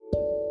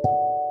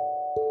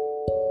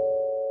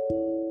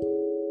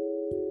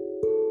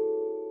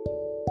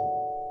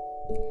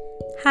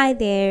Hi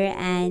there,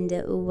 and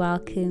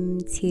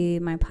welcome to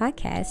my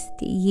podcast.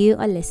 You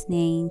are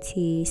listening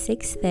to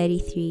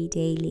 633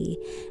 Daily,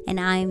 and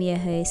I'm your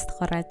host,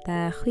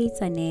 Khorata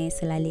Khwitsane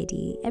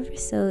Solaledi. Ever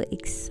so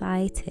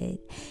excited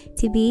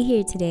to be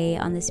here today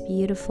on this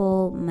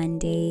beautiful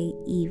Monday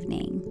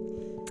evening.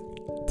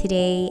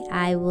 Today,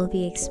 I will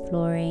be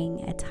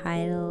exploring a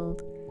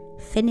titled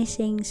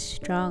Finishing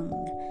Strong,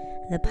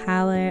 the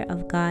Power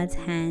of God's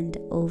Hand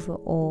Over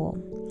All.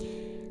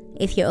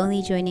 If you're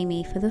only joining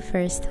me for the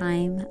first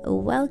time,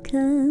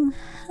 welcome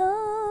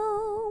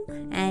home.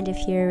 And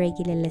if you're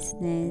regular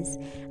listeners,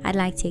 I'd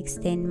like to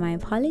extend my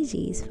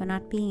apologies for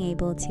not being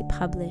able to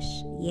publish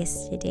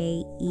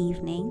yesterday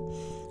evening.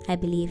 I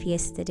believe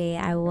yesterday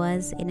I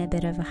was in a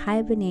bit of a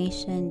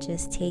hibernation,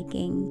 just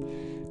taking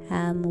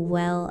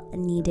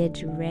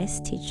well-needed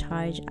rest to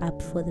charge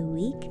up for the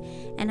week.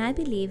 And I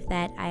believe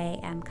that I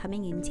am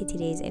coming into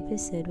today's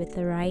episode with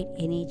the right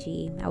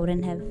energy. I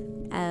wouldn't have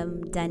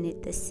done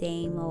it the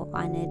same or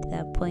honored the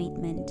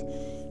appointment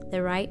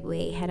the right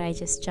way had I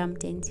just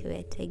jumped into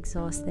it,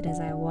 exhausted as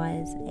I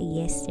was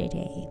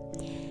yesterday.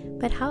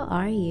 But how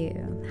are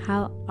you?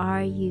 How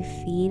are you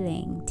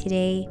feeling?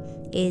 Today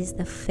is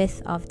the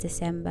 5th of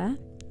December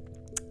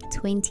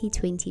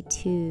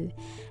 2022,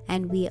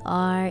 and we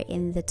are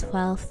in the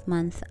 12th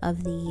month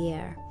of the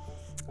year.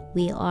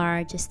 We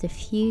are just a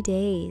few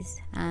days,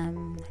 I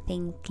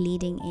think,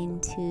 leading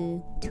into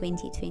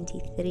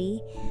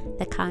 2023.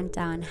 The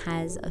countdown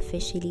has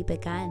officially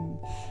begun,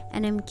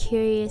 and I'm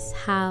curious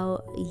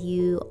how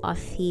you are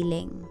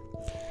feeling.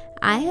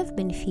 I have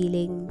been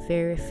feeling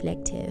very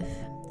reflective.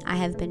 I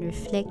have been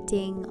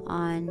reflecting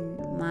on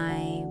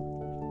my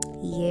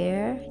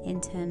year in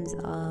terms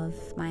of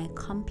my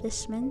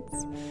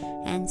accomplishments,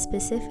 and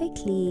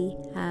specifically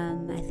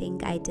I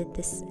think I did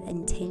this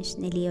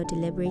intentionally or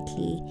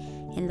deliberately.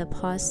 In the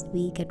past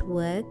week at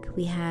work,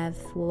 we have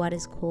what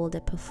is called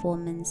a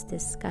performance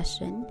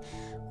discussion,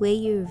 where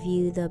you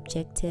review the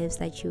objectives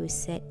that you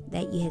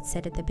had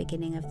set at the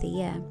beginning of the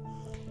year.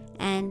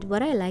 And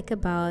what I like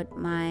about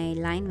my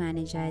line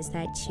manager is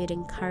that she'd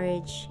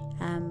encourage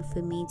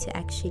for me to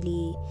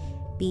actually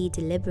be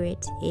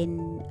deliberate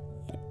in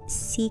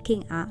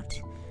seeking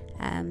out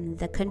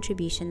the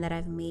contribution that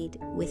I've made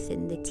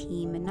within the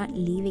team and not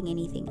leaving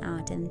anything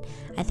out. And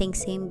I think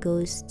same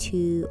goes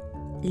to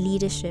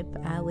leadership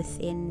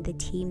within the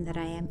team that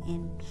I am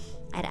in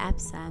at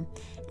APSA.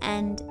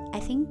 And I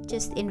think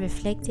just in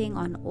reflecting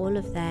on all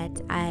of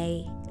that,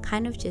 I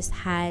kind of just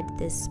had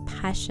this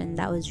passion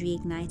that was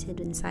reignited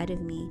inside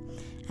of me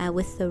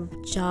with the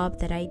job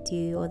that I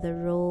do, or the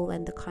role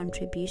and the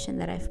contribution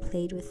that I've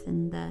played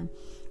within the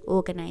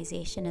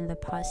organization in the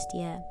past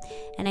year.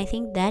 And I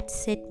think that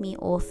set me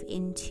off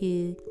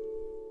into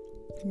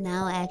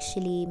now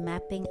actually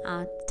mapping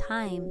out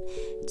time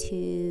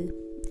to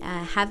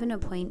have an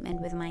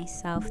appointment with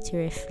myself to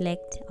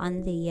reflect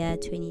on the year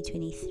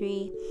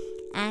 2023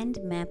 and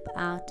map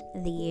out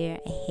the year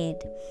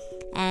ahead.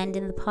 And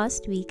in the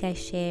past week, I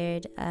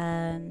shared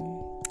a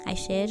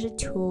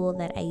tool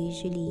that I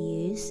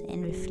usually use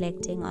in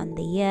reflecting on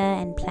the year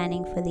and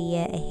planning for the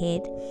year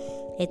ahead.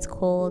 It's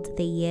called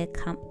the Year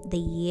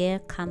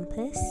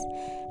Compass,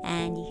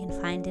 and you can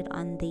find it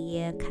on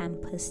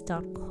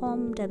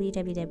theyearcampus.com,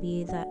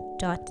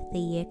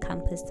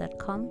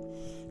 www.theyearcampus.com.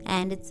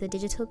 And it's a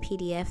digital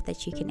PDF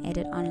that you can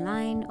edit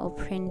online or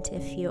print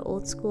if you're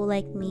old school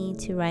like me,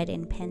 to write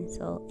in pen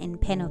or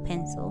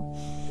pencil.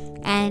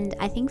 And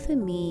I think for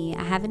me,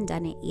 I haven't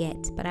done it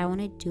yet, but I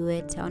want to do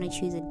it. I want to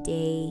choose a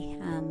day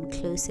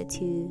closer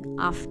to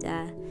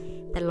after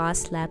the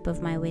last lap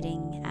of my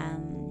wedding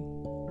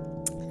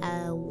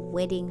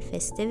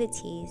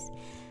festivities,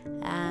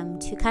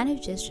 to kind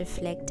of just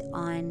reflect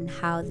on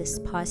how this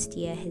past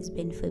year has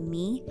been for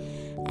me.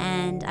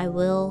 And I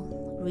will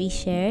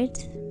reshare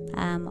it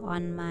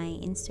on my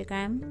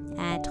Instagram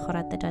at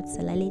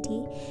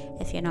khorata.salalidi.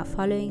 If you're not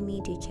following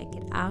me, do check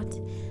it out.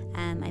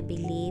 I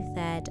believe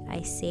that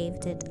I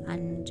saved it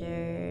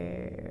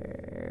under,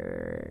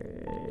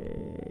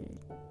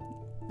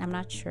 I'm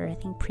not sure, I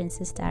think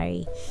Princess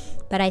Diary,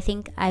 but I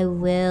think I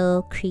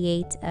will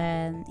create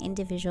an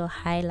individual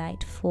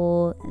highlight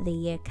for the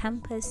Year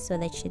Compass so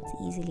that it's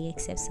easily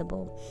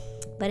accessible.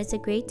 But it's a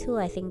great tool.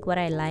 I think what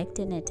I liked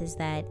in it is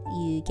that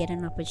you get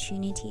an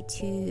opportunity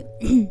to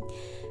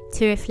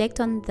to reflect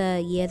on the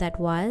year that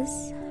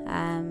was.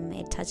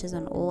 It touches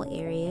on all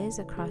areas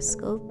across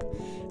scope,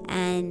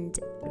 and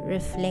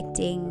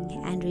reflecting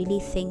and really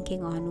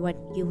thinking on what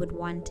you would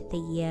want the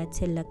year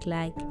to look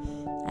like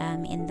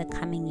in the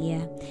coming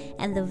year.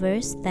 And the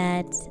verse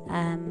that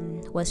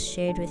was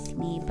shared with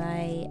me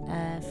by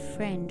a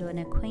friend or an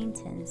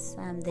acquaintance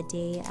the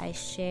day I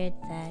shared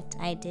that,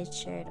 I did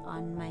share it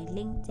on my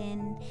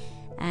LinkedIn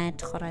at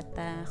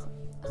Khorata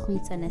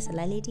Khwitsane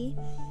Solaledi,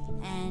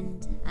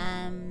 and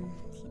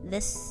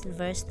this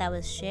verse that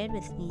was shared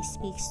with me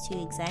speaks to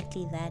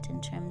exactly that in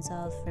terms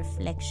of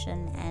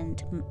reflection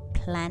and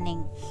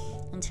planning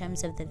in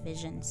terms of the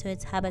vision. So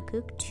it's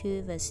Habakkuk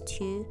 2 verse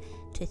 2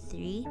 to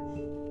 3.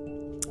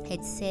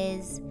 It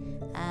says,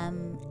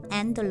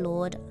 and the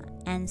Lord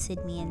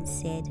answered me and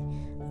said,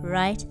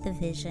 Write the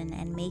vision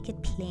and make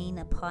it plain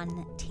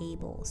upon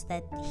tables,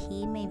 that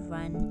he may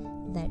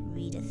run that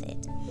readeth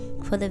it.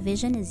 For the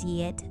vision is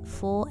yet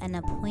for an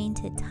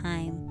appointed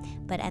time,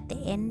 but at the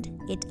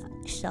end it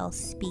shall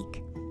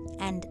speak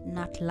and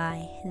not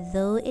lie.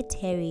 Though it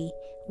tarry,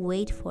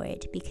 wait for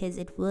it, because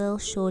it will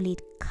surely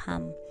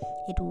come.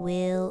 It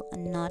will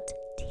not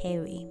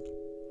tarry.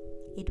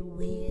 It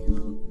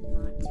will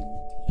not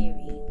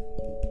tarry.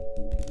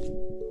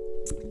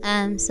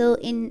 So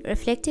in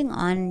reflecting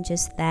on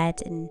just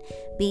that and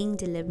being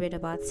deliberate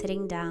about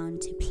sitting down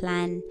to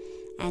plan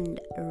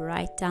and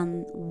write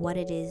down what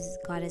it is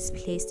God has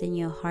placed in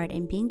your heart,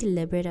 and being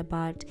deliberate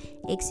about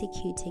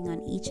executing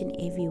on each and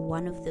every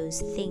one of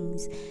those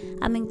things,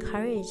 I'm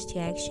encouraged to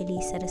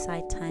actually set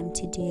aside time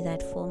to do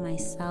that for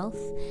myself,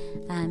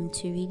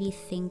 to really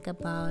think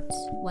about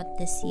what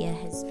this year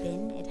has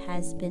been. It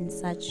has been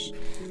such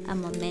a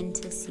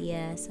momentous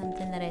year.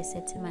 Something that I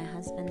said to my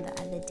husband the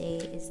other day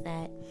is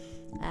that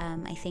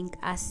I think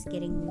us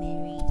getting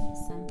married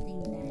is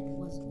something that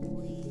was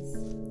always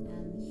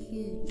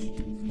huge.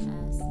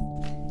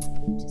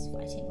 I'm just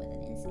fighting with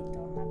an insect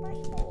on my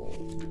Bible.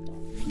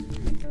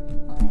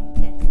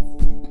 Okay,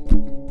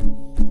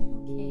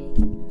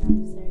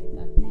 sorry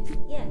about that.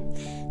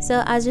 Yeah.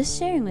 So I was just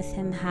sharing with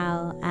him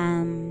how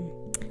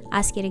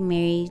us getting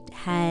married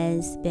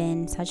has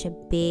been such a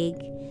big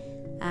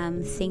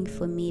thing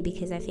for me,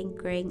 because I think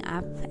growing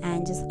up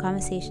and just the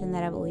conversation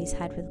that I've always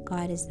had with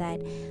God is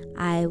that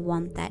I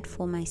want that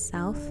for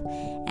myself.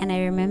 And I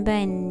remember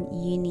in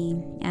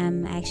uni,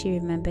 I actually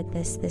remembered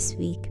this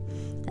week.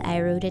 I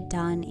wrote it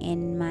down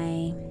in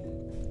my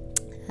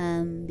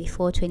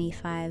before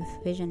 25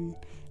 vision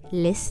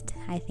list,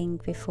 I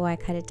think, before I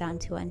cut it down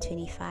to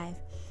 125.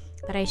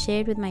 But I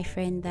shared with my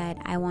friend that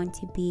I want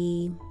to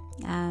be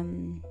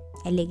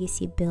a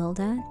legacy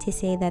builder, to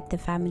say that the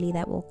family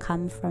that will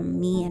come from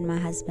me and my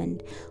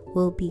husband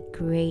will be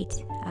great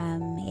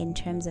in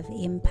terms of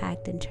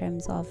impact, in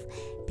terms of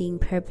being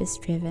purpose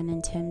driven,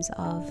 in terms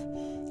of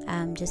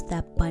just the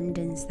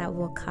abundance that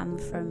will come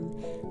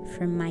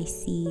from my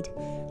seed.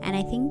 And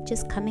I think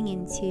just coming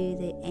into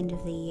the end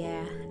of the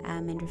year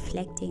and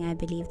reflecting, I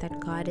believe that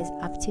God is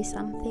up to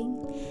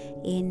something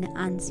in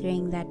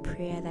answering that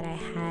prayer that I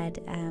had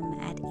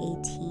at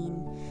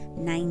 18,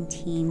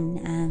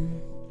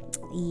 19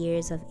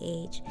 years of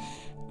age.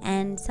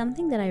 And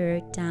something that I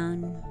wrote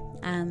down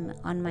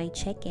on my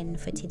check-in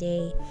for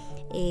today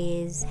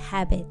is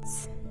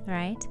habits,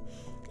 right?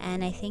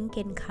 And I think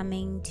in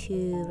coming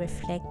to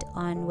reflect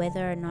on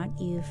whether or not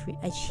you've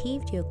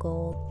achieved your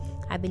goal,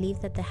 I believe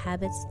that the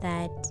habits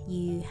that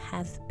you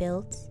have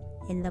built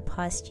in the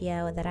past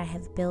year, or that I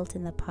have built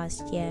in the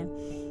past year,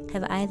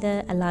 have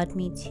either allowed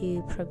me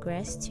to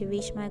progress to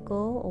reach my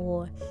goal,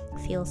 or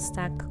feel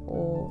stuck,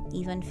 or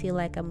even feel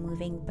like I'm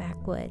moving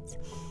backwards.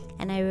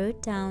 And I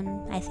wrote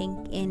down, I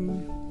think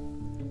in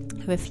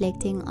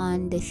reflecting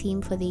on the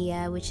theme for the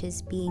year, which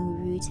is being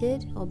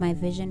rooted, or my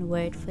vision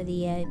word for the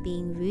year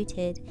being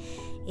rooted,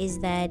 is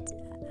that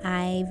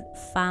I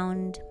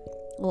found,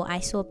 or I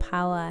saw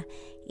power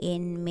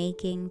in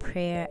making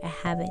prayer a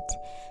habit.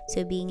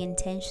 So being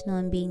intentional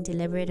and being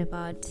deliberate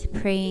about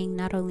praying,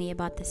 not only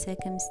about the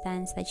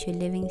circumstance that you're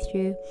living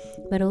through,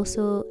 but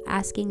also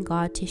asking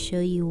God to show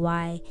you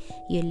why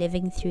you're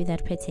living through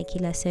that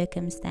particular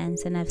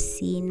circumstance. And I've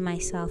seen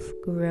myself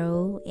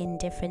grow in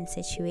different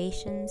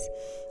situations,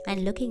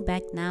 and looking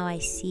back now, I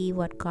see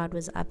what God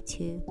was up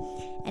to.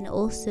 And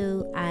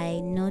also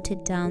I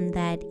noted down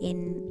that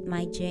in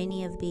my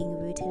journey of being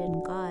rooted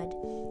in God,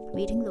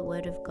 reading the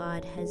Word of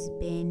God has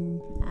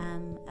been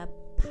a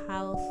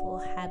powerful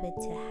habit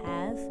to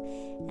have.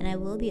 And I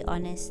will be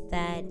honest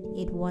that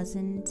it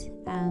wasn't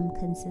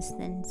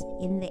consistent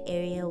in the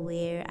area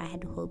where I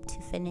had hoped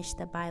to finish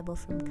the Bible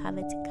from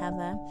cover to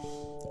cover.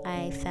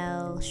 I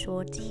fell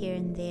short here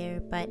and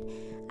there, but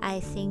I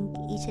think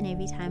each and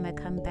every time I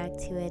come back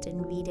to it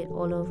and read it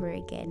all over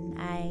again.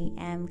 I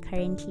am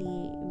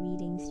currently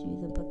reading through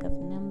the book of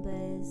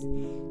Numbers.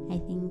 I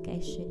think I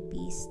should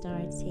be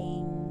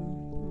starting,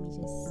 let me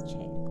just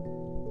check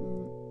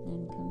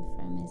and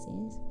confirm as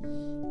is.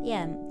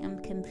 Yeah, I'm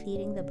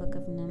completing the book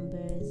of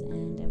Numbers,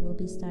 and I will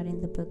be starting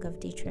the book of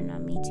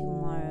Deuteronomy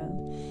tomorrow.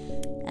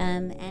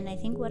 And I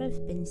think what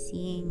I've been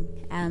seeing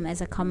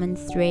as a common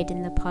thread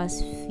in the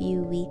past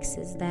few weeks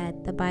is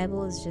that the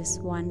Bible is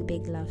just one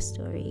big love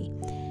story.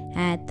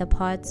 At the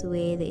parts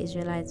where the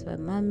Israelites were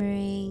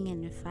murmuring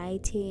and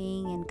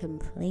fighting and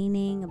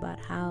complaining about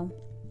how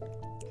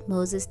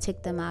Moses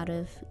took them out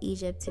of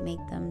Egypt to make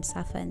them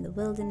suffer in the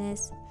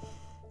wilderness,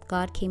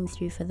 God came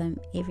through for them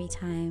every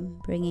time,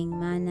 bringing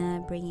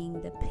manna,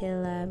 bringing the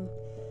pillar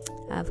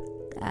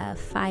of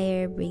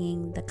fire,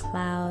 bringing the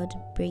cloud,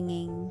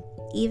 bringing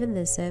even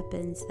the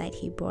serpents that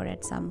he brought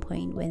at some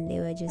point when they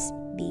were just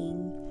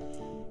being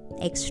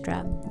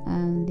extra.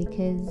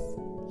 Because,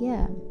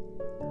 yeah,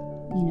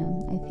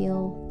 I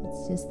feel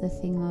it's just the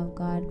thing of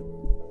God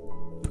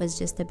was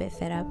just a bit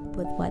fed up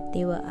with what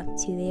they were up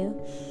to there.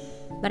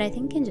 But I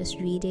think in just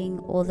reading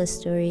all the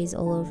stories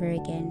all over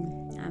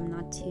again, I'm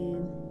not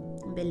to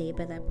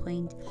belabor that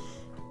point,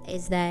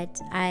 is that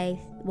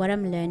what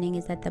I'm learning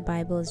is that the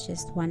Bible is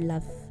just one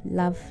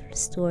love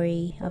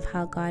story of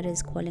how God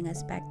is calling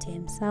us back to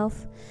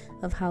himself,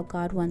 of how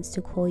God wants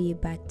to call you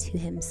back to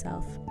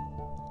himself.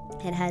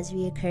 It has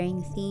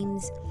reoccurring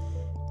themes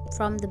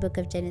from the book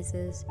of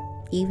Genesis,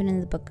 even in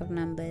the book of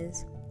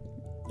Numbers.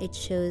 It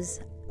shows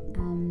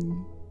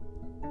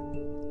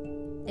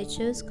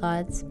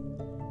God's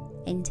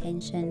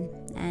intention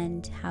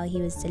and how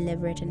he was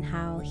deliberate and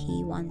how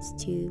he wants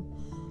to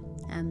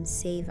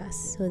save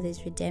us. So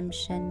there's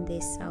redemption,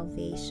 there's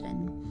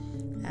salvation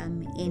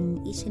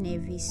in each and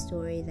every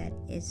story that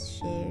is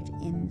shared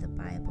in the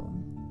Bible.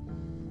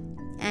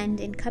 And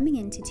in coming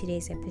into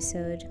today's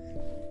episode,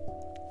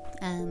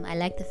 I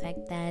like the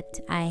fact that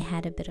I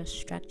had a bit of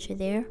structure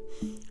there.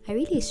 I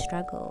really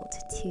struggled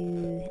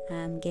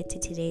to get to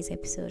today's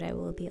episode, I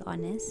will be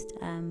honest,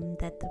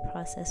 that the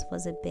process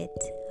was a bit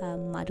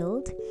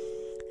muddled.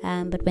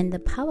 But when the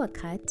power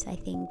cut, I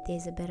think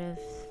there's a bit of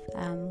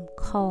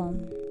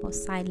calm or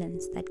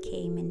silence that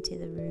came into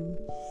the room.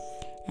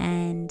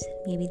 And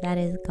maybe that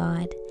is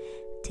God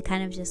to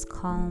kind of just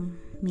calm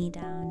me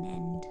down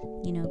and,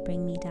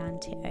 bring me down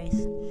to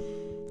earth.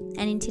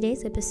 And in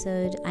today's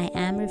episode, I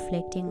am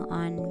reflecting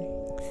on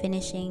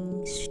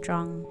finishing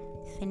strong,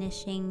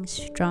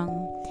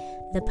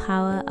 the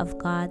power of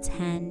God's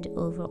hand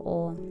over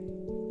all.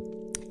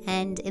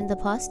 And in the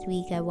past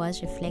week, I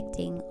was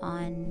reflecting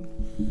on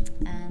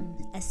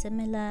a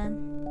similar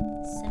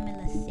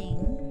thing,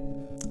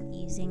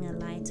 using a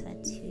lighter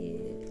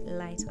to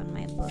light on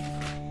my book.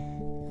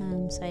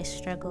 So I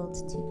struggled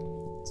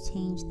to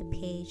change the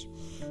page.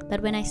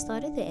 But when I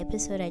started the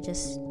episode, I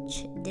just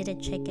did a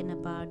check-in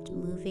about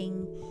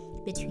moving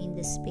between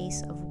the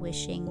space of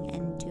wishing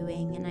and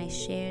doing. And I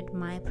shared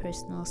my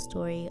personal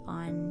story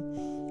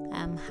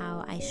on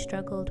how I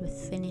struggled with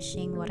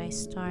finishing what I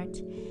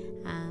start.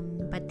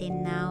 But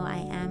then now I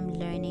am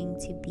learning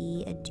to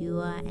be a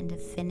doer and a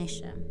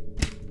finisher.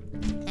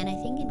 And I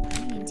think in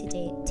coming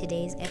into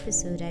today's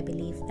episode, I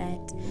believe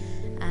that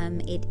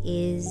it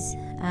is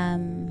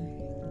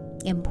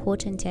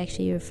important to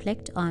actually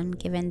reflect on,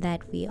 given that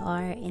we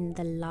are in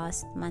the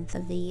last month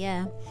of the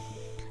year.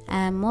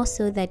 More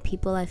so that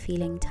people are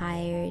feeling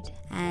tired,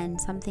 and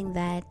something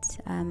that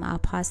our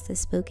pastor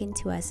spoken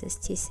to us is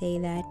to say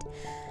that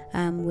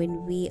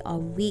when we are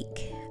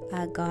weak,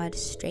 God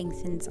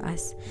strengthens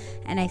us.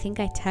 And I think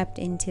I tapped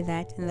into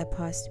that in the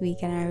past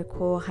week, and I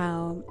recall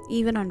how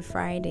even on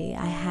Friday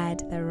I had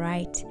the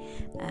right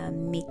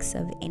mix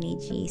of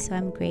energy. So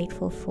I'm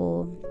grateful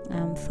for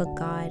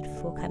God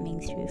for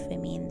coming through for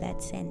me in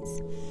that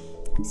sense.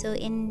 So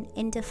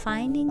in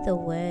defining the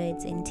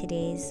words in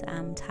today's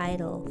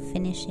title,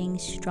 Finishing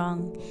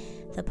Strong,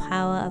 the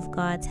power of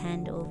God's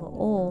hand over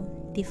all,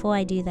 before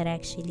I do that,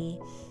 actually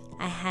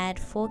I had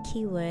 4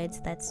 key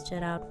words that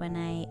stood out when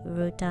I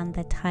wrote down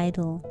the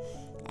title.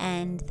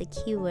 And the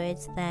key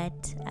words that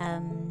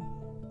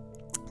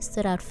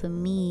stood out for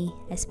me,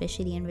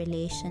 especially in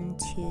relation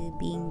to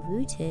being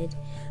rooted,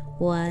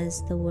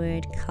 was the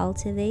word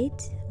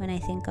cultivate. When I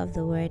think of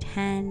the word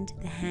hand,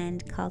 the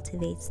hand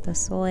cultivates the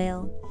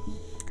soil.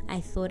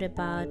 I thought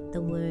about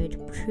the word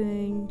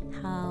prune,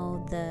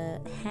 how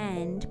the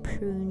hand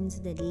prunes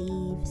the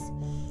leaves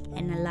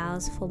and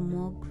allows for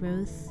more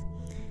growth.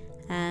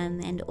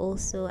 And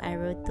also I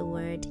wrote the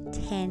word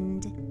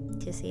tend,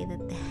 to say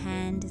that the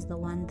hand is the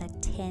one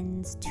that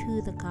tends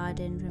to the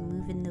garden,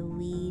 removing the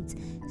weeds,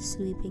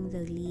 sweeping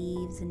the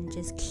leaves, and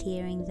just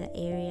clearing the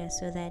area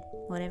so that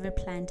whatever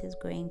plant is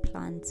growing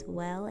plants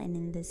well, and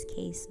in this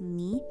case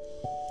me.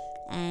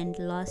 And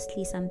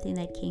lastly, something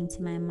that came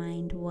to my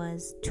mind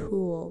was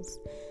tools.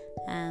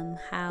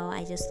 How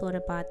I just thought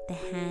about the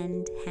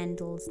hand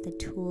handles the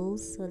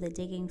tools, so the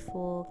digging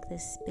fork, the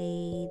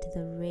spade,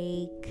 the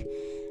rake,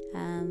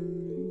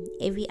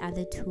 every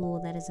other tool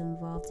that is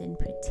involved in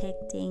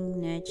protecting,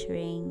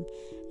 nurturing,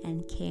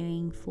 and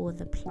caring for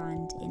the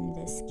plant in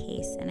this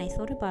case. And I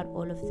thought about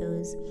all of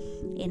those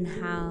in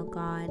how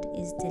God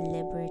is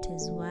deliberate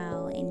as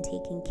well in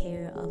taking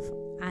care of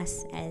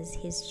us as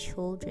his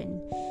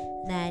children.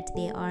 That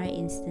there are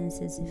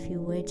instances, if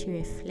you were to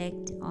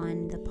reflect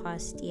on the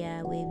past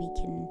year, where we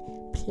can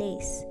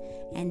place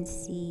and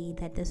see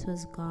that this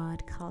was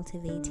God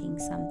cultivating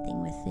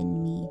something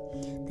within me,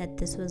 that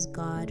this was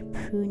God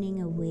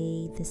pruning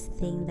away this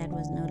thing that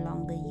was no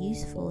longer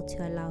useful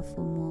to allow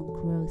for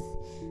more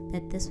growth,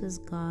 that this was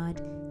God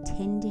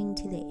tending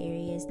to the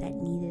areas that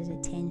needed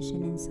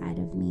attention inside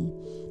of me,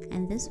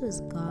 and this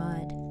was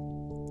God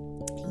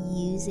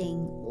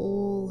using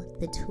all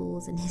the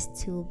tools in his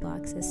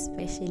toolbox,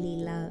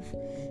 especially love,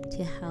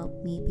 to help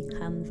me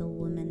become the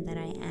woman that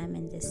I am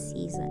in this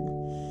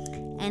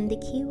season. And the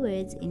key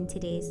words in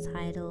today's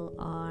title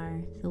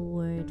are the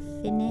word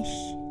finish,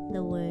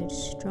 the word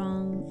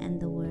strong,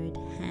 and the word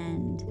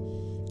hand,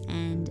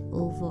 and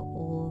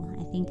overall.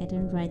 I think I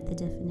didn't write the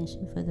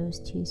definition for those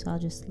two, so I'll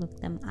just look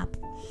them up.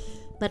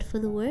 But for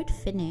the word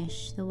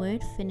finish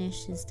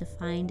is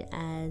defined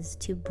as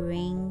to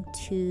bring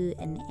to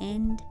an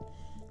end,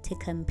 to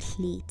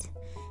complete.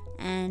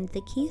 And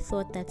the key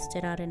thought that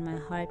stood out in my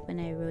heart when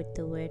I wrote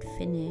the word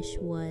finish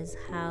was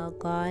how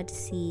God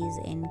sees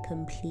in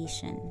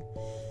completion.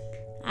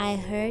 I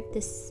heard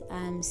this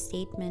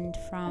statement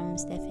from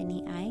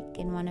Stephanie Ike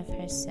in one of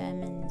her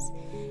sermons,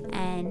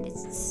 and it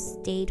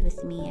stayed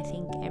with me, I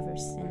think, ever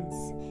since.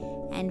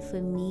 And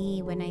for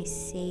me, when I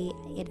say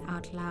it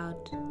out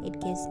loud, it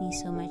gives me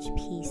so much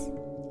peace.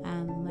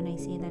 When I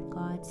say that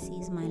God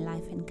sees my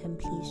life in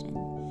completion,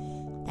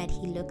 that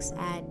He looks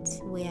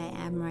at where I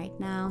am right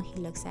now, He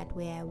looks at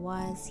where I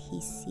was, He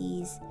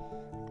sees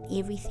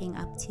everything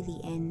up to the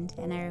end.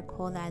 And I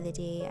recall the other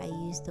day I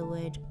used the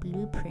word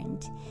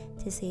blueprint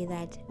to say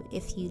that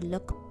if you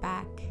look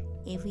back,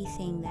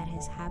 everything that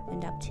has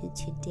happened up to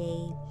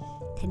today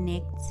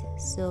connects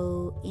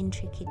so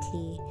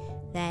intricately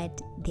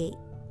that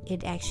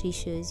it actually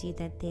shows you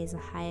that there's a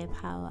higher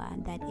power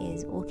that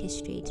is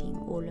orchestrating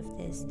all of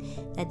this,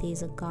 that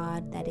there's a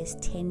God that is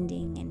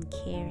tending and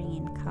caring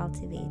and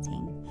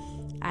cultivating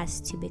us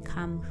to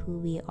become who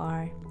we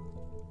are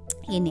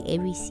in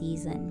every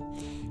season.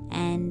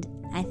 And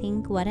I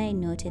think what I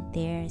noted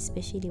there,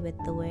 especially with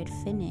the word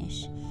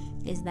finish,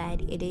 is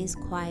that it is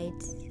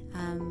quite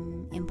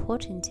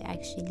important to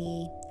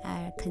actually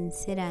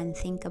consider and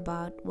think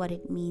about what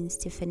it means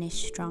to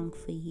finish strong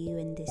for you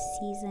in this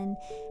season,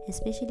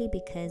 especially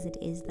because it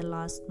is the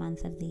last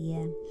month of the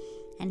year.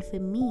 And for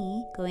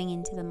me, going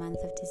into the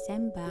month of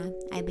December,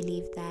 I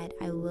believe that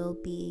I will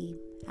be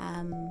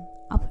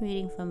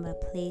operating from a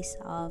place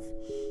of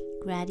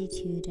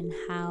gratitude in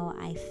how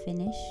I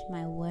finish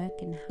my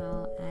work and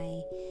how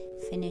I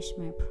finish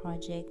my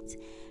project,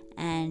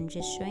 and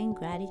just showing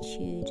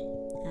gratitude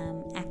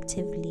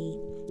actively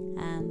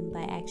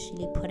by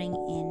actually putting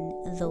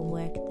in the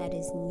work that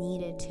is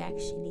needed to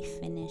actually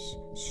finish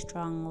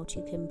strong or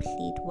to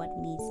complete what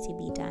needs to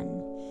be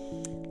done.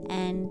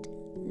 And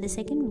the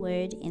second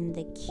word in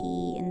the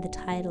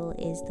title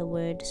is the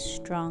word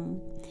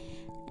strong.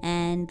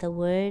 And the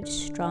word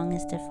strong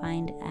is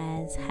defined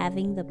as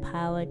having the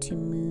power to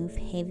move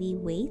heavy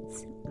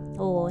weights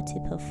or to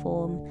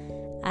perform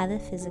other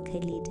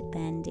physically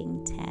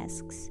demanding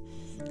tasks.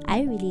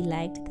 I really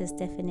liked this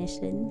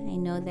definition. I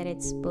know that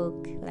it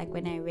spoke, like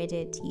when I read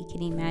it, you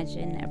can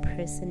imagine a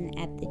person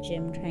at the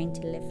gym trying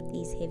to lift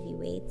these heavy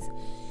weights.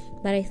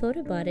 But I thought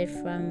about it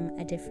from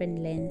a different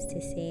lens to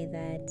say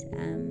that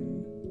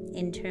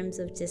in terms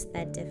of just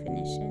that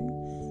definition,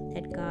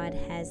 that God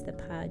has the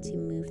power to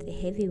move the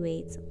heavy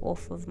weights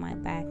off of my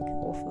back,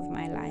 off of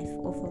my life,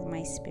 off of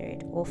my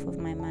spirit, off of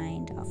my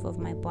mind, off of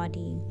my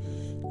body,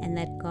 and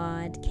that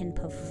God can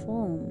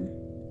perform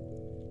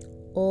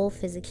all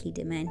physically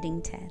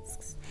demanding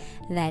tasks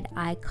that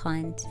I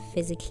can't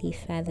physically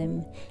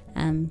fathom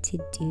to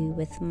do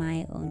with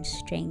my own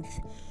strength.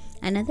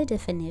 Another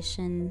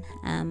definition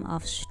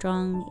of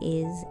strong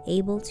is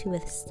able to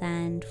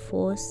withstand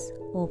force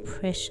or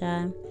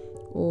pressure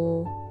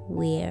or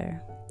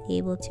wear.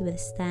 Able to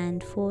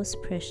withstand force,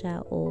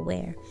 pressure, or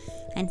wear.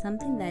 And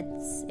something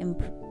that's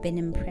been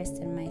impressed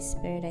in my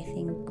spirit, I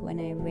think, when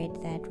I read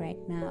that right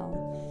now,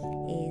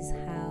 is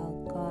how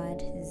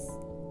God is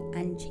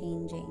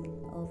unchanging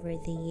over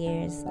the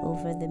years,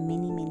 over the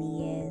many, many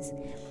years.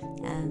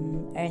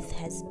 Earth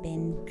has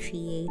been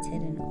created,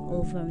 and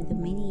over the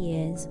many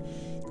years,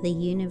 the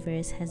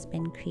universe has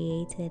been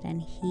created,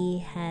 and He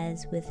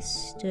has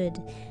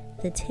withstood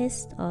the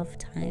test of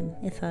time,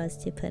 if I was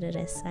to put it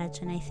as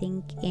such. And I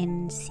think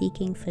in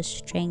seeking for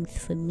strength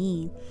for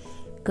me,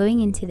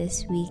 going into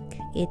this week,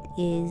 it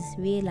is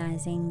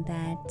realizing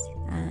that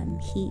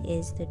He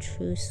is the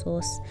true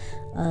source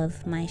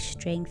of my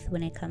strength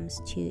when it comes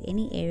to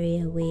any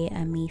area where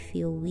I may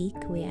feel weak,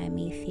 where I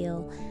may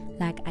feel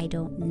like I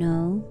don't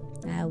know,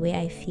 where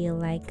I feel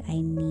like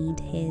I need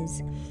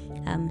His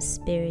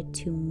Spirit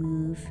to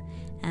move.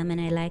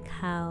 And I like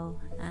how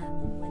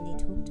when they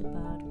talked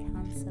about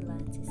Counselor,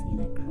 to say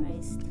that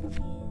Christ is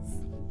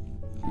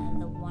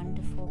the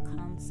wonderful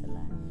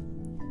Counselor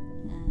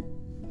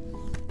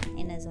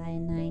in Isaiah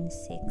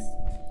 9:6,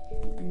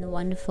 and the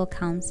wonderful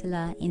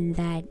Counselor in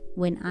that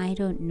when I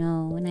don't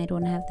know, when I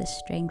don't have the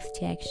strength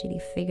to actually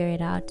figure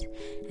it out,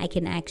 I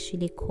can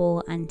actually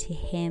call unto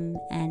Him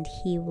and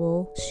He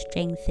will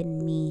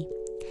strengthen me.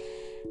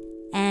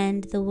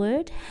 And the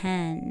word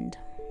hand,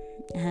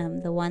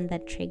 the one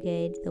that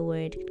triggered the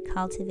word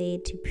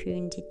cultivate, to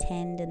prune, to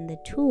tend, and the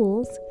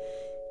tools,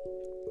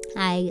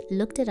 I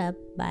looked it up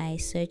by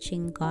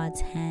searching God's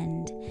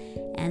hand,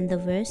 and the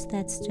verse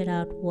that stood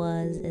out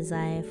was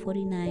Isaiah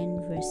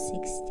 49 verse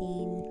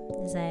 16.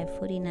 Isaiah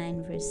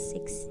 49 verse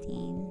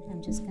 16.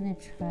 I'm just gonna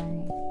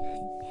try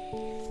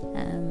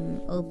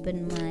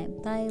open my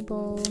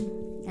Bible.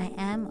 I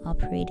am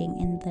operating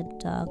in the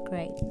dark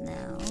right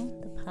now,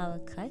 the power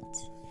cut.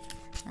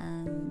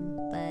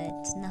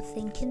 But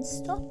nothing can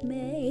stop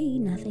me.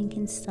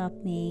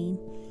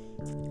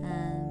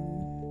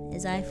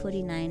 Isaiah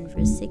 49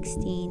 verse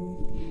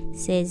 16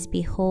 says,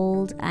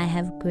 "Behold, I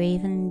have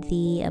graven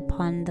thee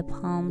upon the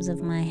palms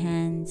of my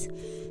hands.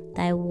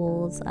 Thy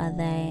walls are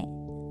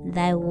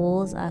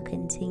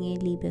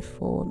continually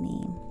before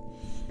me."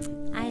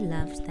 I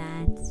loved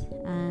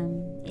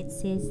that. It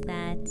says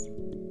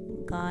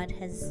that God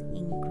has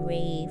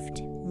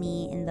engraved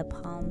me in the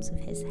palms of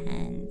his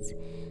hands.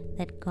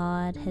 That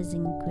God has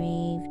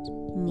engraved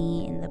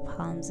me in the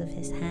palms of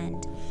his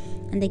hand.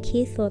 And the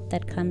key thought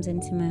that comes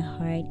into my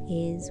heart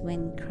is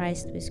when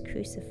Christ was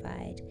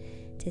crucified,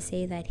 to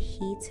say that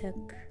he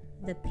took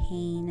the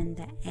pain and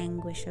the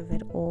anguish of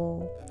it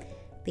all,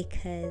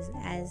 because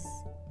as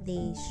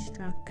they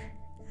struck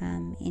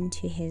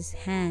into his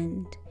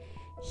hand,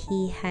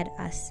 he had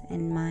us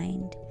in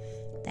mind,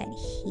 that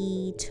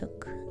he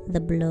took the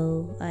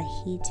blow,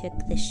 he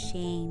took the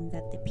shame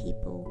that the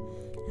people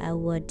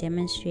were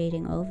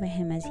demonstrating over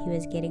him as he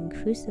was getting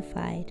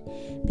crucified,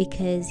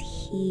 because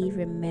he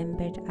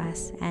remembered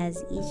us.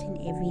 As each and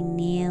every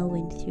nail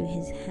went through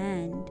his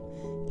hand,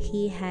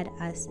 he had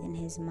us in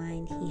his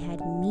mind, he had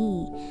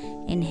me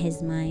in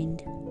his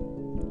mind.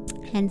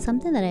 And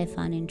something that I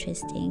found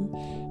interesting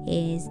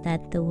is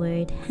that the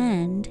word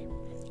hand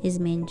is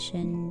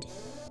mentioned.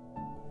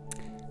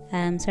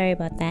 Sorry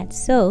about that.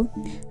 So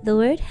the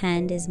word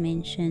hand is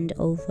mentioned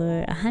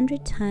over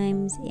 100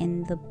 times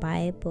in the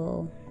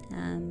Bible.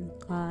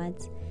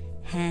 God's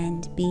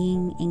hand,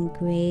 being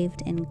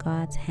engraved in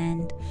God's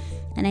hand.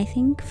 And I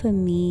think for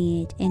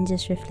me, in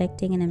just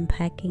reflecting and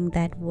unpacking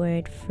that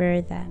word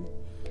further,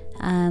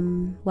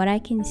 what I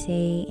can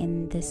say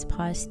in this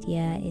past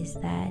year is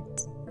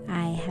that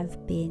I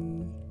have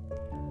been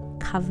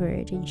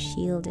covered and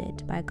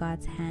shielded by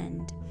God's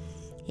hand.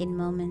 In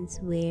moments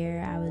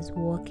where I was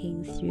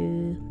walking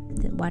through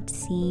what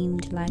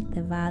seemed like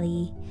the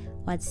valley,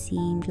 what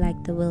seemed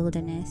like the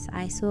wilderness,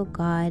 I saw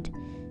God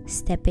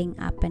stepping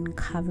up and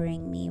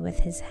covering me with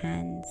his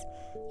hands.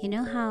 You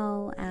know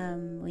how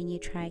when you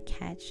try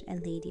catch a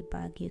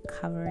ladybug, you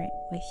cover it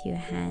with your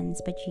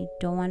hands, but you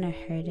don't want to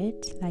hurt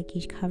it. Like,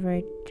 you cover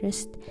it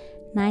just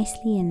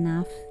nicely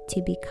enough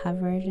to be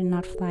covered and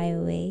not fly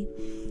away.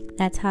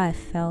 That's how I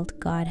felt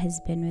God has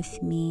been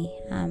with me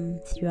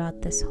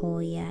throughout this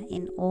whole year,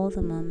 in all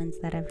the moments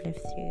that I've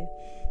lived through.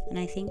 And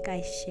I think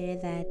I share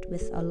that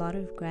with a lot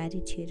of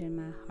gratitude in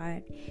my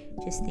heart,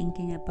 just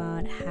thinking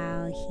about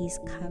how he's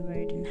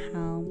covered and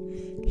how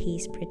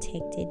he's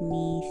protected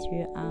me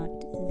throughout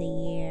the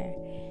year.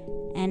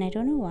 And I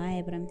don't know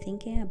why, but I'm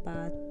thinking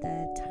about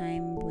the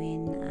time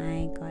when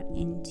I got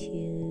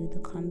into the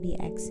combi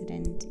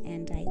accident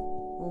and I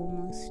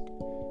almost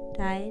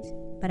died,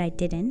 but I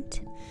didn't.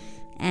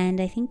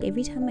 And I think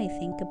every time I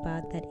think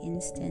about that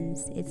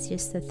instance, it's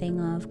just the thing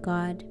of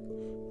God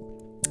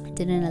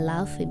didn't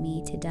allow for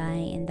me to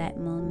die in that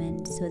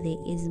moment, so there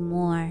is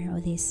more, or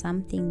there's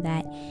something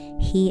that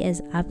he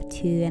is up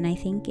to. And I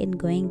think in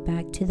going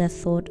back to the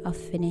thought of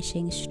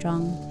finishing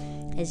strong,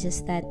 it's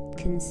just that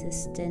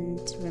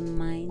consistent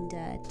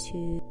reminder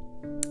to,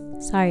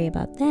 sorry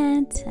about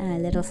that,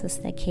 little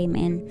sister came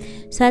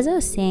in. So as I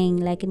was saying,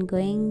 like, in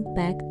going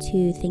back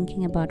to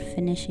thinking about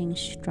finishing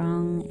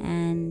strong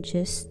and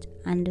just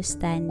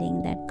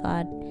understanding that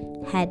God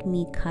had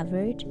me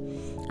covered,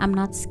 I'm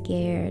not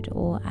scared,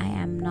 or I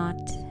am not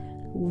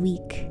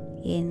weak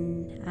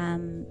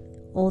in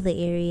all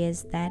the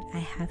areas that I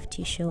have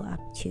to show up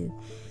to,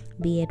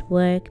 be it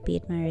work, be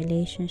it my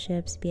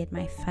relationships, be it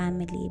my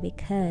family,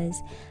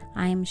 because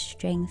I'm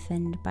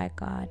strengthened by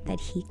God, that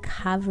he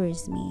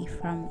covers me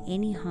from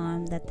any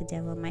harm that the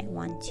devil might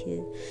want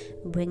to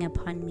bring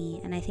upon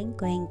me. And I think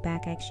going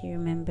back, I actually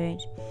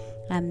remembered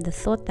the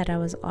thought that I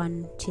was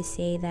on, to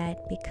say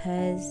that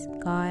because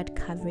God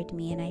covered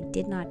me and I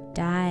did not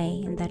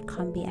die in that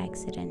combi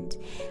accident,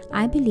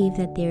 I believe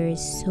that there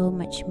is so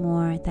much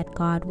more that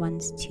God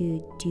wants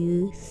to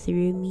do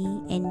through me,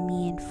 in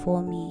me, and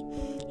for me,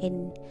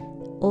 in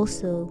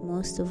also,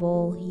 most of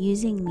all,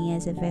 using me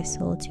as a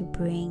vessel to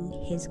bring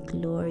his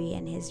glory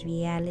and his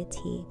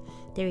reality,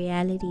 the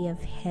reality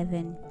of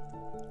heaven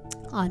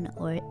on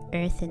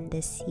earth in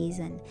this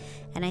season.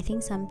 And I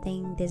think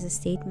there's a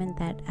statement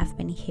that I've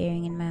been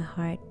hearing in my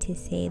heart, to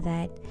say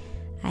that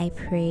I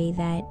pray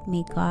that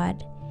may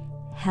God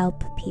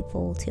help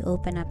people to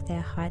open up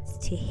their hearts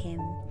to him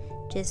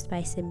just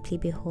by simply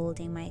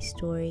beholding my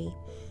story,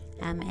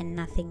 and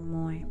nothing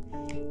more.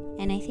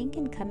 And I think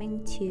in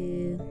coming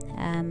to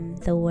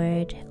the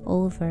word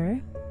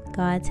over,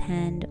 God's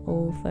hand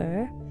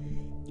over,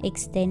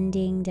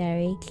 extending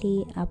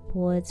directly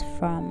upwards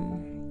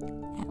from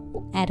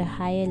at a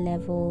higher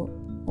level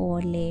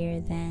or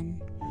layer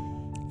than.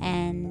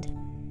 And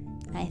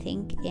I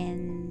think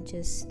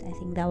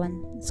that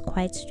one is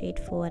quite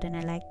straightforward, and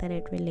I like that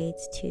it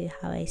relates to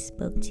how I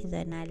spoke to the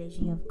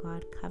analogy of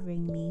God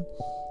covering me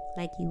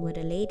like you would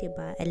a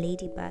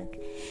ladybug.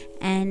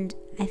 And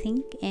I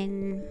think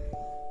in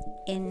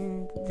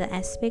the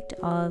aspect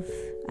of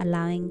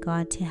allowing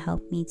God to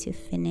help me to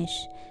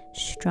finish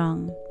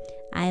strong,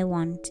 I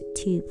want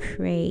to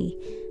pray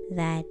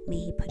that may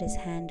he put his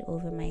hand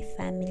over my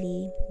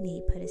family, may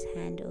he put his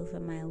hand over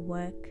my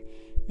work,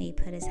 may he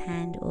put his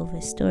hand over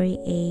Story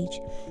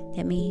Age,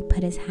 that may he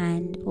put his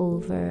hand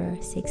over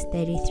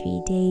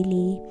 633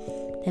 Daily,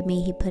 that may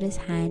he put his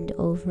hand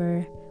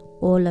over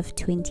all of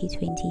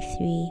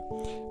 2023.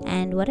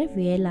 And what I've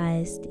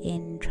realized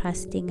in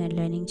trusting and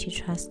learning to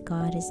trust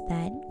God is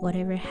that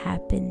whatever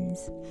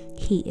happens,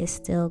 He is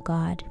still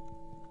God.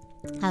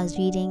 I was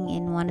reading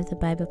in one of the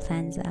Bible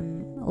plans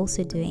I'm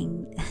also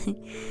doing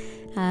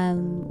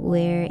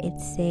where it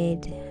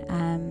said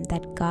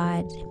that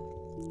God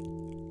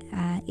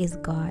is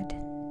God,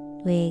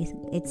 where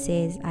it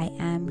says I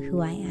am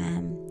who I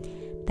am,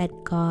 that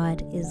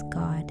God is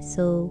God.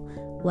 So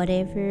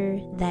whatever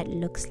that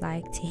looks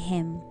like to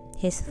Him,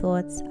 His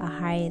thoughts are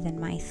higher than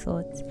my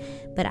thoughts.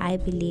 But I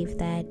believe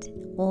that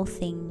all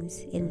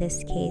things in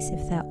this case,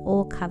 if they're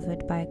all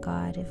covered by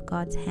God, if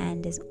God's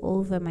hand is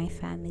over my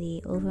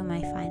family, over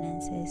my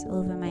finances,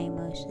 over my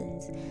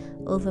emotions,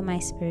 over my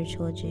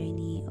spiritual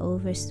journey,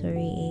 over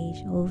Story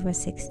Age, over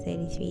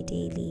 633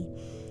 Daily,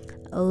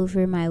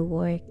 over my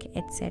work,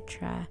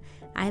 etc.,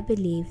 I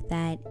believe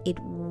that it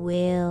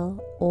will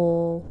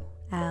all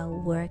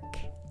work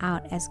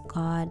out as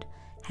God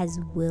has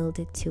willed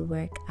it to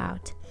work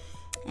out.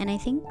 And I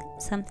think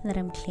something that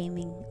I'm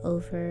claiming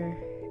over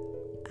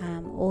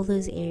all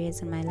those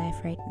areas in my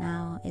life right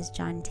now is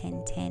John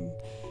 10:10.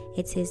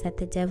 It says that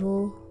the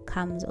devil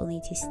comes only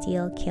to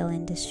steal, kill,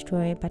 and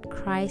destroy, but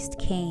Christ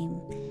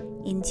came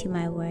into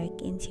my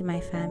work, into my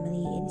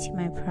family, into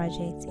my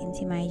projects,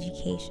 into my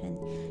education,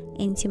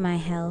 into my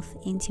health,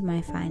 into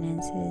my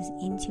finances,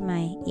 into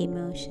my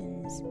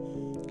emotions,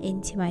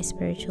 into my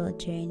spiritual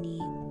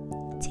journey,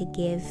 to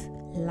give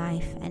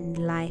life and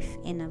life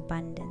in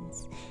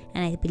abundance.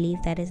 And I believe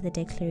that is the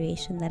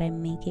declaration that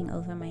I'm making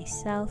over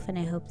myself, and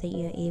I hope that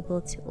you're able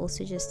to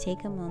also just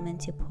take a moment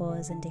to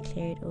pause and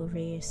declare it over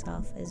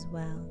yourself as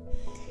well.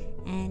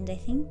 And I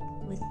think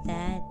with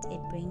that,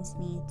 it brings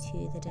me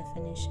to the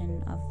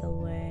definition of the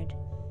word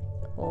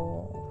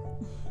all.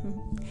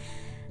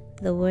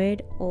 The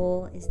word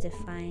all is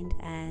defined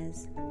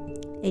as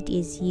it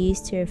is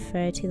used to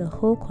refer to the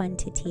whole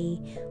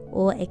quantity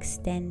or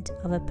extent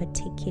of a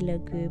particular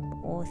group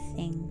or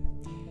thing.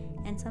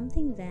 And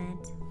something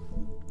that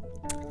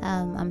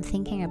I'm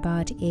thinking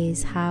about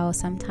is how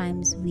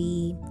sometimes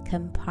we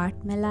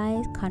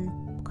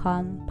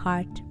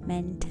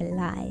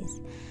compartmentalize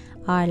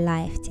our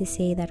life to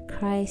say that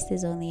Christ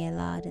is only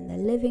allowed in the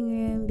living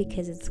room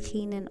because it's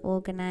clean and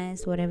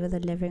organized, whatever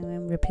the living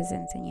room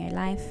represents in your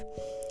life.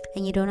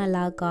 And you don't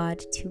allow God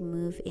to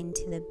move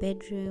into the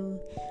bedroom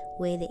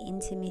where the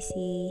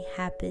intimacy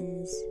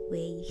happens, where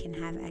you can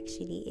have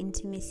actually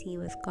intimacy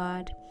with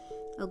God,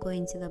 or go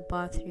into the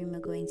bathroom, or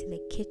go into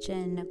the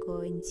kitchen, or go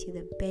into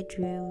the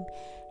bedroom,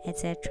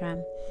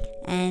 etc.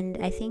 And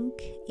I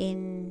think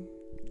in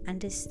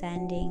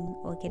understanding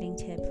or getting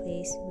to a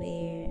place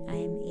where I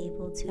am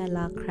able to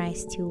allow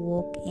Christ to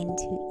walk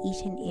into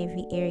each and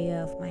every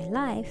area of my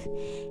life,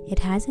 it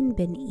hasn't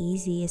been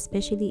easy,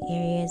 especially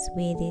areas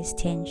where there's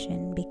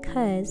tension,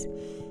 because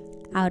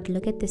I would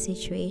look at the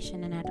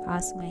situation and I'd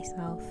ask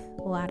myself,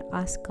 or I'd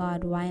ask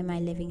God, why am I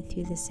living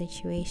through this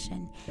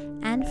situation?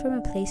 And from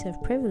a place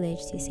of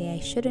privilege to say I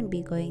shouldn't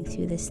be going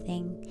through this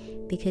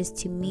thing, because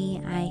to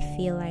me I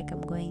feel like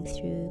I'm going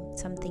through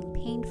something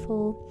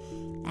painful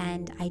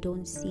and I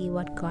don't see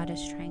what God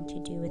is trying to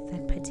do with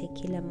that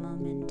particular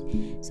moment.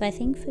 So I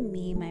think for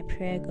me, my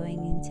prayer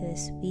going into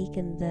this week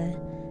and the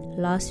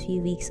last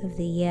few weeks of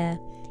the year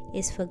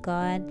is for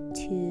God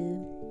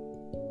to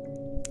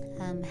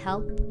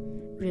help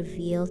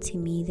reveal to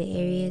me the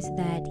areas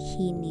that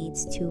He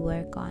needs to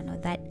work on, or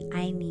that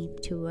I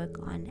need to work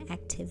on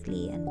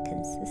actively and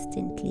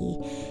consistently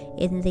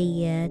in the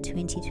year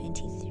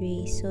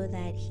 2023, so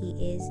that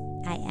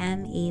I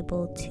am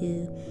able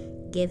to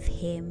give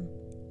Him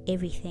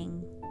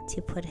everything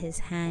to put His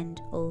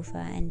hand over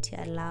and to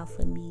allow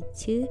for me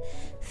to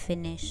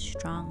finish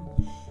strong.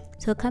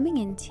 So coming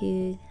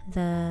into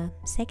the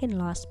second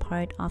last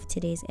part of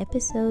today's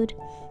episode,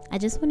 I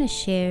just want to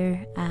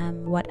share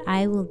what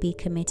I will be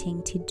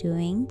committing to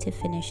doing to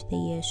finish the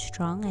year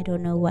strong. I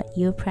don't know what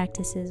your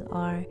practices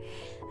are,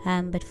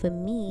 but for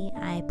me,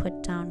 I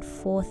put down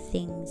 4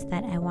 things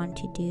that I want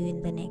to do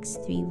in the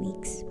next 3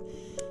 weeks.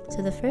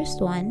 So the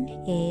first one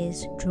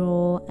is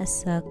draw a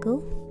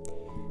circle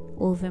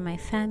over my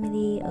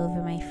family,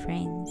 over my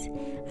friends.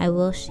 I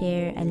will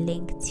share a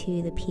link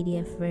to the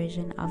PDF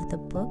version of the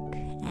book,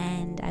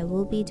 and I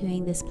will be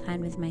doing this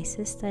plan with my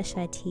sister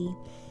Shati,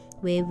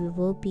 where we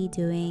will be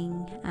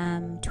doing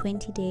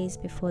 20 days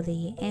before the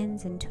year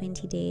ends and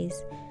 20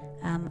 days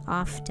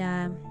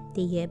after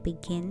the year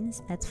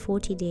begins. That's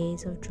 40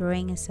 days of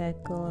drawing a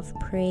circle, of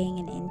praying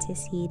and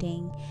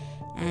interceding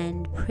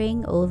and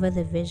praying over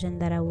the vision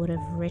that I would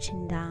have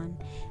written down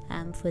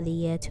for the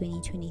year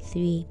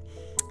 2023.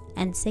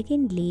 And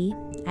secondly,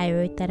 I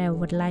wrote that I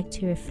would like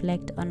to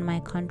reflect on my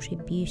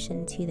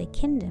contribution to the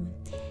kingdom.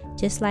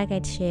 Just like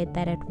I'd shared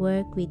that at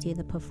work we do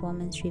the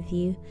performance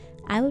review,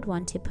 I would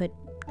want to put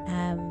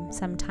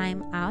some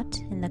time out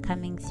in the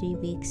coming 3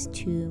 weeks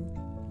to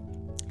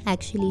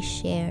actually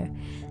share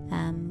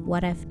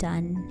what I've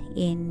done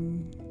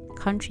in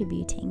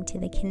contributing to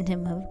the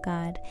kingdom of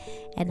God,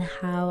 and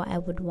how I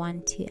would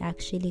want to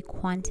actually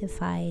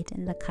quantify it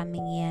in the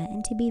coming year,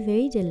 and to be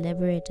very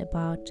deliberate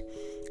about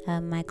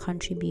my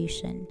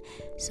contribution.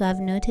 So I've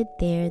noted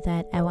there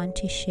that I want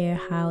to share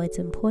how it's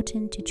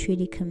important to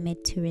truly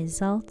commit to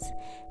results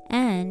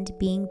and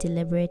being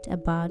deliberate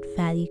about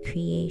value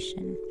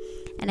creation.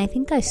 And I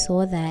think I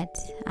saw that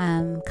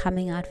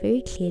coming out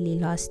very clearly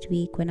last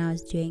week when I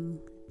was doing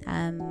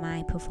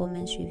my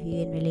performance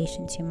review in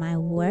relation to my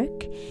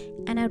work,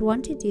 and I'd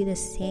want to do the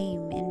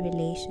same in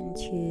relation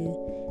to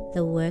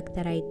the work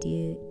that I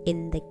do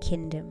in the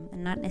kingdom,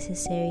 and not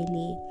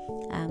necessarily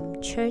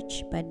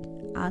church, but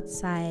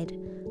outside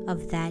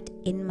of that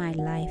in my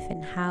life,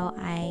 and how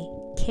I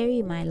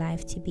carry my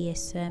life to be a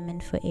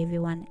sermon for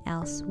everyone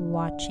else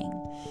watching.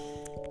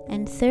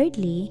 And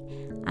thirdly,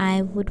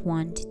 I would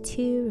want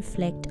to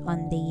reflect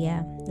on the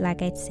year.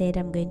 Like I said,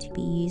 I'm going to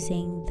be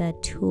using the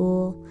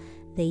tool,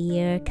 the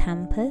Year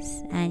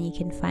Compass, and you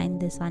can find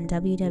this on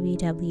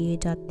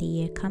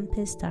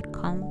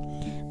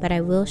www.theyearcompass.com, but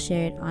I will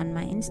share it on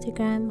my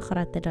Instagram,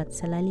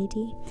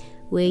 kharata.salalidi,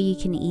 where you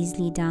can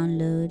easily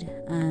download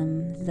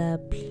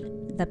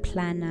the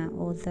planner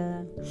or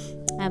the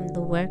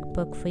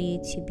workbook for you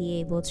to be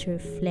able to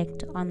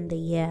reflect on the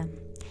year.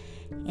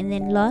 And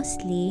then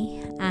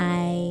lastly,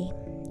 I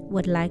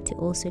would like to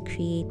also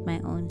create my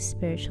own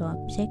spiritual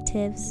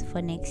objectives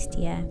for next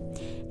year.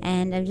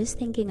 And I'm just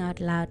thinking out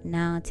loud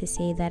now to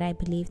say that I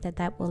believe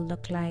that will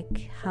look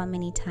like how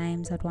many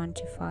times I'd want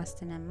to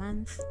fast in a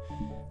month,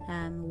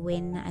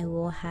 when I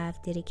will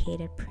have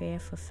dedicated prayer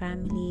for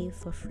family,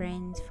 for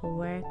friends, for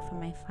work, for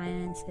my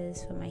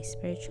finances, for my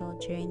spiritual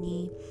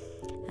journey,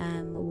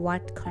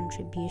 what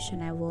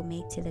contribution I will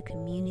make to the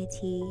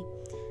community,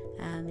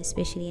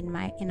 especially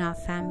in our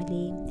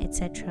family,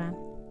 etc.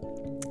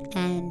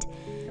 And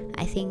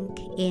I think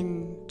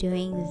in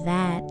doing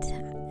that,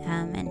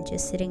 and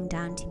just sitting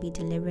down to be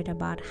deliberate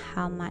about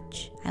how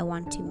much I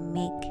want to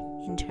make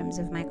in terms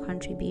of my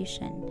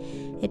contribution,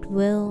 it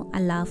will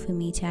allow for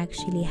me to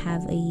actually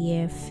have a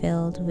year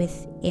filled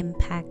with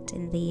impact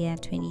in the year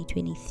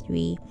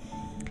 2023,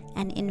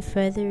 and in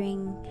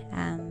furthering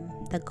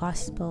the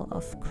gospel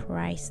of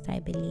Christ, I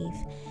believe.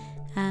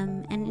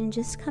 And in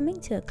just coming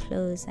to a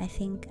close, I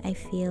think I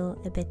feel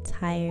a bit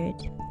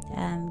tired,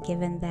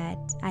 given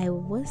that I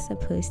was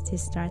supposed to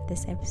start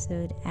this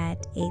episode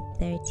at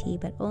 8:30,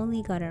 but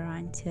only got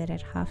around to it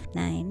at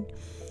 9:30.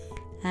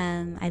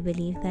 I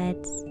believe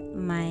that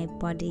my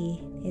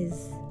body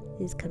is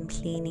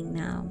complaining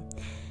now.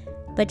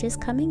 But just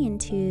coming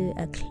into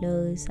a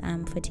close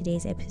for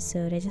today's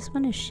episode, I just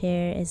want to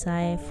share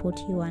Isaiah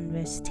 41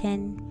 verse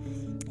 10.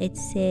 It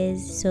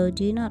says, "So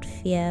do not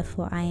fear,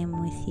 for I am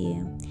with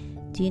you.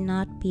 Do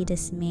not be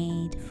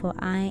dismayed, for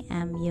I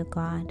am your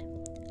God.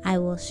 I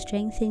will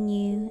strengthen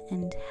you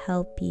and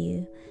help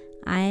you.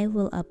 I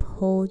will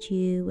uphold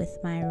you with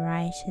my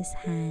righteous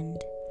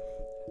hand.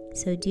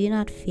 So do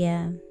not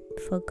fear,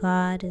 for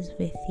God is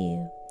with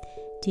you.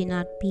 Do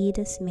not be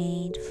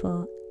dismayed,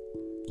 for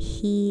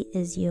He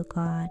is your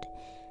God.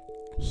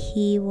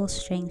 He will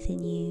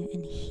strengthen you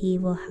and He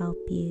will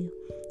help you.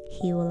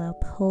 He will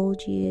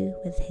uphold you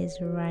with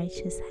His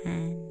righteous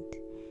hand.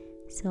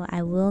 So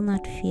I will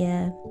not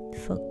fear,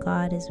 for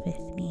God is with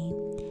me.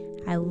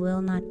 I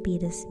will not be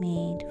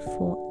dismayed,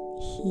 for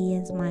He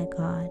is my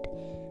God.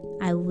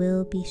 I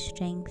will be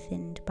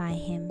strengthened by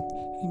Him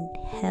and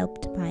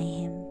helped by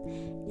Him,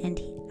 and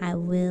I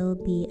will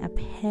be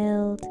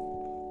upheld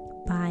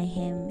by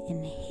Him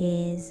in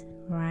His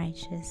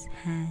righteous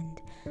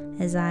hand."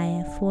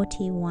 Isaiah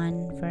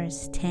 41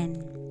 verse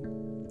 10.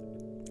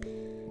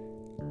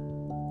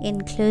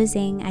 In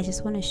closing, I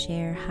just want to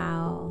share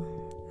how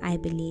I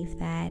believe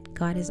that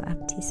God is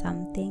up to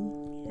something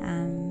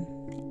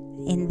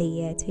in the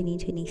year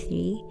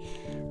 2023.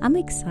 I'm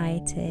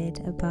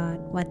excited about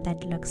what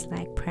that looks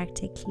like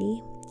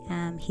practically.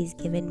 He's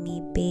given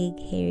me big,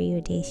 hairy,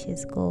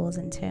 audacious goals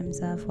in terms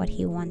of what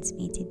He wants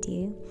me to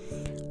do.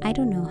 I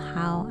don't know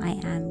how I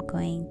am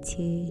going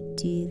to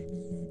do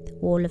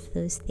all of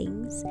those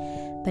things,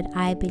 but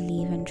I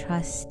believe and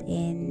trust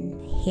in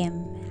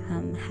Him,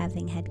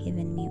 having had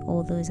given me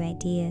all those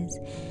ideas.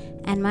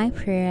 And my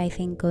prayer, I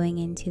think, going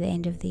into the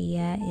end of the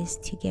year is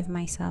to give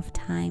myself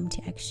time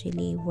to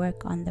actually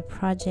work on the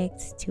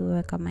projects, to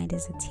work on my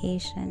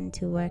dissertation,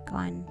 to work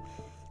on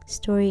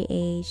Story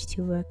Age,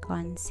 to work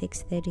on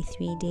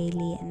 633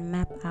 Daily, and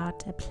map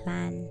out a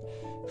plan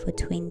for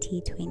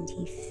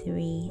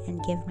 2023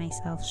 and give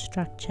myself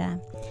structure.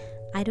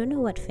 I don't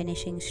know what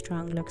finishing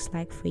strong looks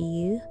like for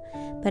you,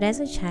 but as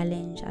a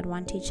challenge, I'd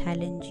want to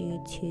challenge you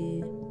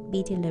to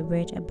be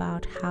deliberate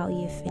about how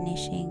you're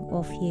finishing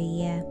off your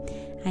year.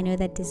 I know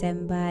that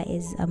December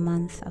is a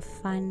month of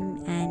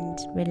fun and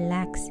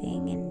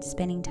relaxing and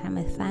spending time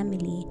with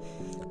family,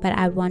 but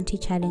I want to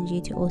challenge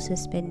you to also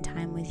spend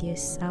time with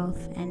yourself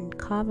and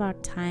carve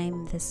out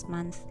time this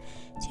month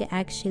to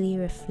actually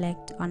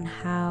reflect on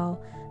how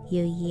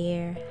your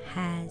year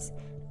has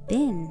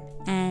been.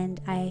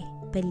 And I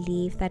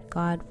believe that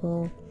God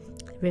will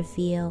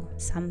reveal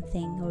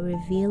something or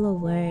reveal a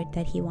word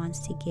that He wants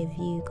to give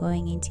you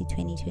going into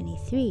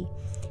 2023,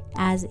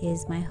 as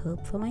is my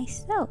hope for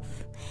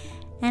myself.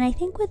 And I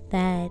think with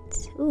that,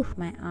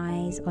 my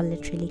eyes are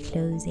literally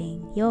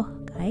closing. Yo,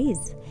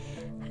 guys,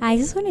 I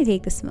just want to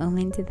take this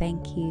moment to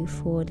thank you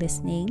for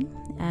listening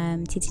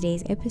to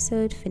today's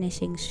episode,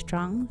 Finishing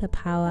Strong, the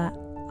Power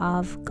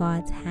of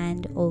God's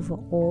Hand Over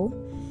All.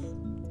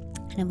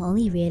 And I'm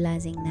only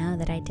realizing now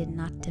that I did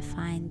not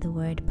define the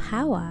word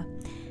power.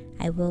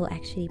 I will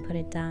actually put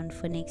it down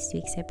for next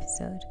week's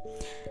episode.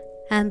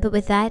 But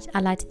with that,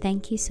 I'd like to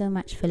thank you so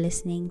much for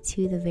listening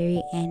to the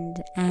very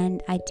end.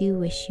 And I do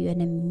wish you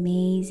an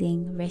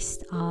amazing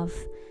rest of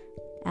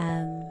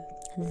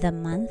the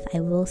month.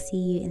 I will see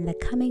you in the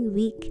coming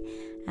week.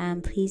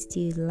 Please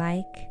do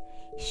like,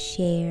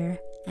 share,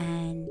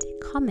 and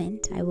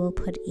comment. I will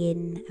put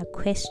in a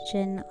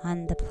question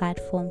on the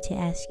platform to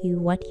ask you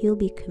what you'll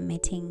be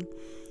committing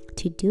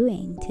to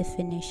doing to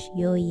finish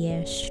your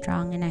year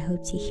strong, and I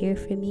hope to hear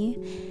from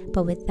you.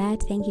 But with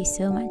that, thank you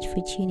so much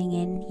for tuning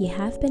in. You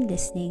have been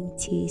listening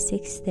to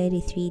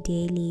 633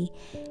 Daily,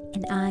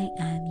 and I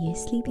am your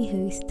sleepy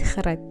host,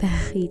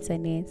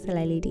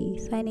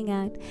 signing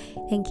out.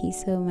 Thank you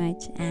so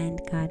much,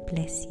 and God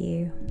bless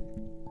you.